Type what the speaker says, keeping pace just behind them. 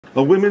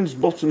Are women's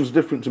bottoms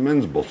different to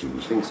men's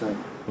bottoms? I think so.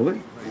 Are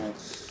they?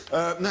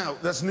 Yeah. Now,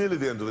 that's nearly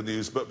the end of the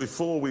news, but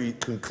before we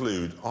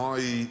conclude,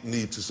 I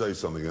need to say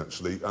something,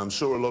 actually. I'm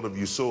sure a lot of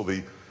you saw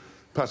the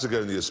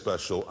Patagonia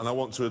special, and I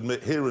want to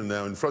admit here and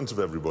now, in front of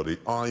everybody,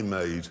 I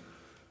made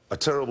a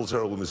terrible,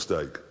 terrible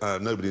mistake.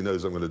 Nobody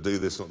knows I'm going to do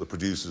this, not the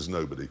producers,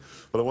 nobody.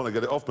 But I want to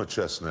get it off my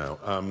chest now.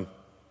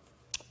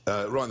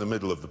 Right in the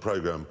middle of the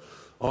programme,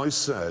 I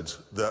said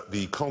that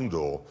the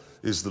condor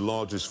is the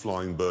largest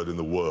flying bird in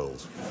the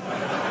world.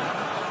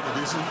 It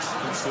isn't.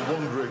 It's the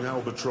wandering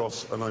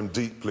albatross, and I'm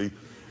deeply,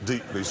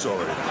 deeply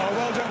sorry. Oh,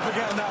 well done for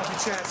getting that off your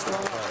chest.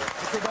 Well, you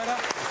feel better?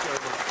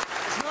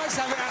 It's nice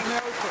to have it out in the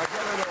open.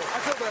 I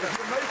feel better. If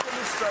you make a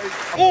mistake...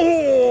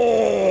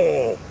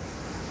 Oh!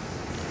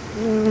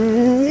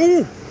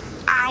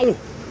 Ow!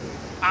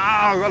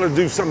 Ah, I've got to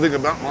do something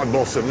about my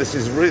bottom. This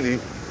is really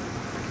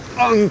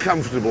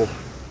uncomfortable.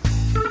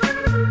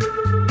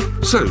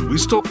 So, we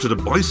stopped at a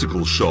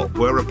bicycle shop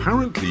where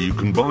apparently you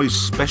can buy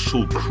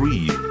special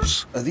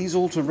creams. Are these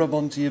all to rub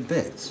onto your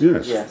bits?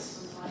 Yes.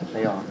 Yes,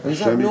 they are. Is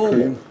that normal?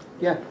 Cream.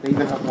 Yeah, they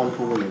even have one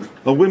for women.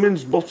 Are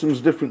women's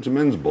bottoms different to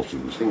men's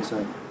bottoms? I think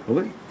so. Are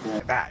they?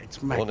 That,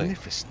 it's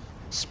magnificent.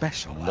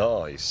 Special. That.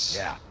 Nice.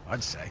 Yeah,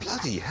 I'd say.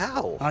 Bloody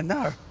hell. I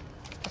know.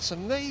 That's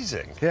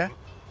amazing. Yeah?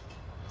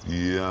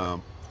 Yeah,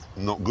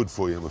 not good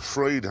for you, I'm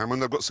afraid,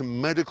 Hammond. I've got some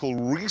medical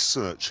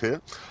research here.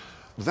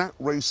 That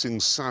racing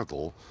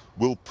saddle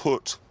will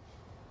put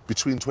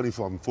between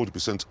 25 and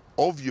 40%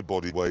 of your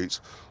body weight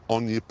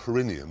on your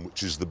perineum,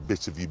 which is the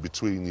bit of you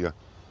between your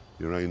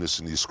anus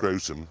and your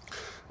scrotum.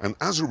 And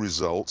as a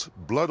result,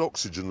 blood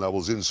oxygen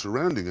levels in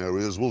surrounding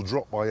areas will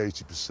drop by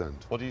 80%.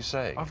 What are you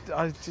saying?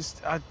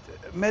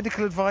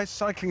 Medical advice,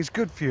 cycling is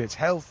good for you. It's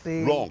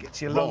healthy. Wrong.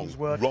 Gets your lungs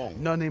working. Wrong.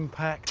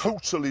 Non-impact.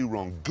 Totally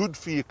wrong. Good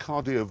for your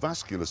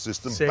cardiovascular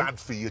system, See? bad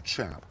for your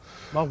chap.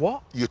 My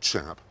what? Your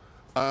chap.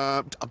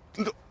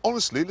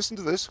 Honestly, listen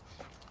to this.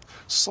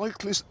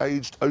 Cyclists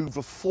aged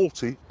over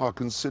 40 are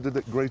considered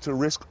at greater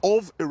risk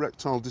of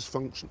erectile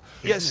dysfunction.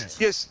 Yes,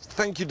 yes,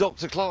 thank you,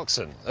 Dr.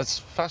 Clarkson. That's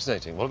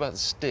fascinating. What about the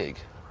Stig?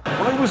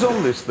 I was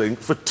on this thing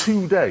for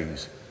 2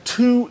 days.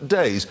 2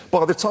 days.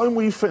 By the time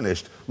we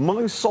finished,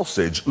 my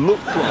sausage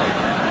looked like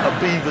a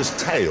beaver's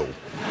tail.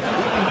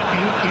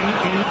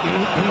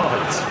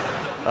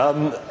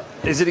 Right.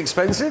 Is it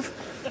expensive?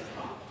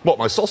 What,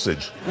 my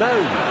sausage? No,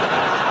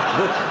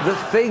 the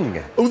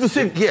thing. Oh, the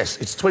thing, yes,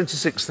 it's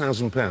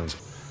 £26,000.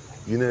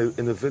 You know,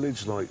 in a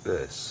village like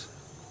this,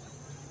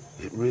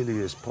 it really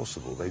is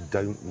possible they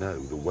don't know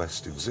the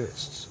West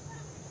exists.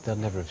 They'll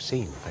never have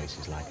seen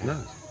faces like that.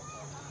 No.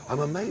 I'm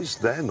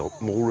amazed they're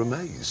not more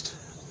amazed.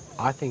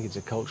 I think it's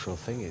a cultural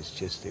thing. It's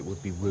just, it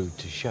would be rude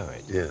to show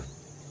it. Yeah.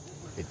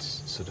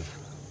 It's sort of,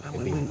 I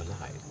it'd be mean,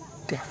 polite.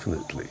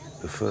 definitely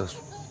the first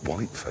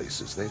white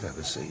faces they've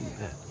ever seen.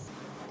 Yeah.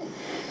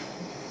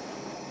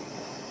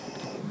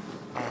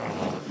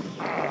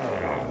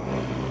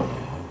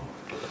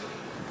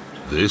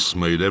 This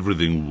made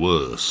everything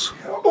worse.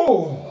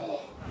 Oh!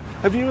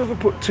 Have you ever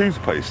put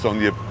toothpaste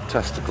on your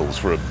testicles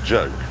for a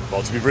joke?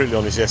 Well, to be brutally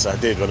honest, yes, I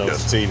did when I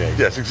was a teenager.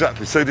 Yes,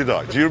 exactly. So did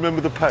I. Do you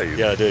remember the pain?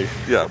 Yeah, I do.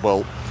 Yeah,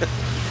 well...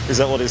 Is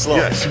that what it's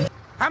like? Yes.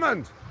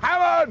 Hammond!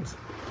 Hammond!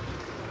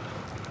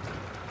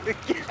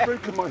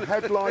 Broken my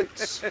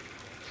headlights,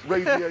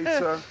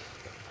 radiator,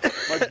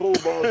 my bull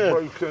bar's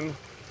broken.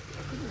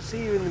 I couldn't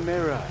see you in the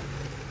mirror.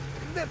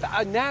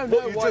 I now know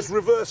What, you why... just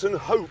reverse and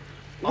hope?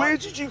 Where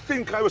did you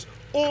think I was?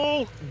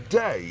 All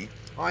day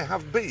I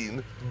have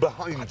been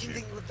behind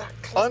you.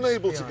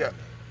 Unable to get...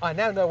 I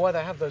now know why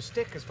they have those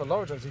stickers for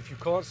lorry drivers. If you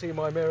can't see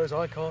my mirrors,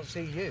 I can't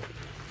see you.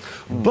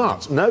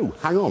 But, no,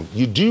 hang on,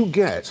 you do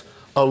get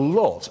a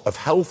lot of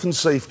health and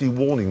safety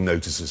warning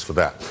notices for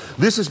that.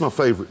 This is my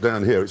favourite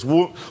down here. It's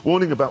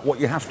warning about what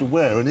you have to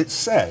wear, and it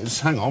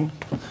says, hang on,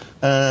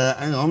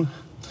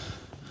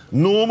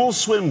 normal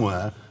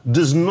swimwear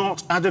does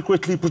not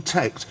adequately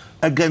protect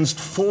against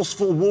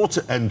forceful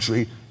water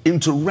entry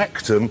into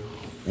rectum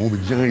or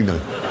vagina.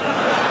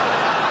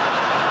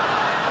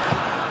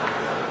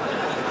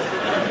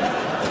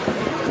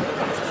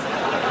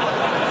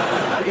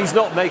 He's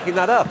not making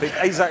that up.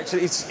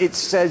 It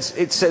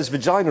says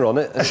vagina on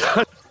it.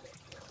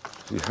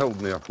 He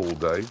held me up all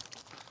day,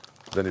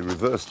 then he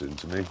reversed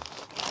into me.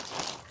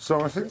 So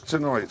I think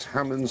tonight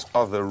Hammond's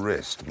other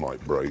wrist might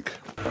break.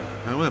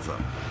 However,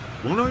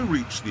 when I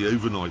reached the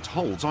overnight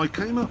halt, I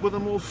came up with a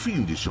more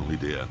fiendish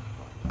idea.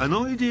 An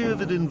idea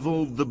that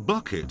involved the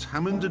bucket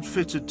Hammond had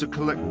fitted to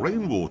collect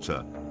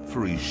rainwater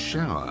for his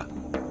shower.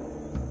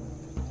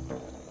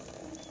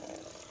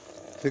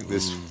 I think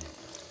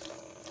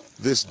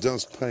this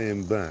does pay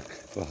him back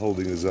for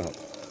holding us up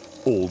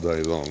all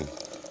day long.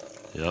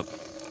 Yep.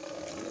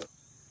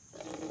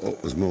 Oh,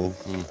 there's more.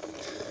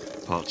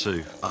 Part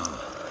 2.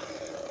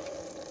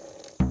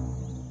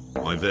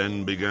 I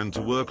then began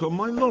to work on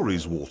my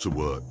lorry's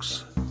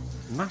waterworks.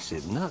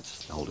 Massive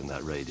nuts holding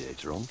that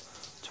radiator on.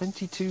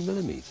 22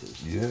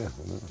 millimetres. Yeah,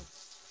 I know.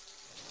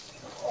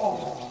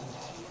 Oh,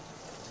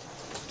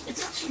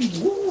 it's actually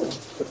warm.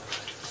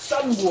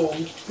 Sun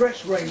warm,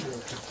 fresh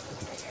rainwater.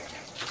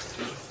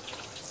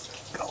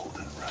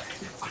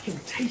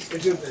 piece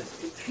of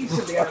goodness. It's a piece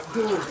of the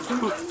outdoors.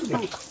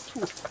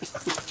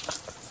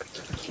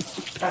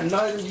 And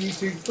neither of you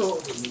two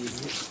thought of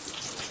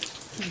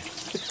it.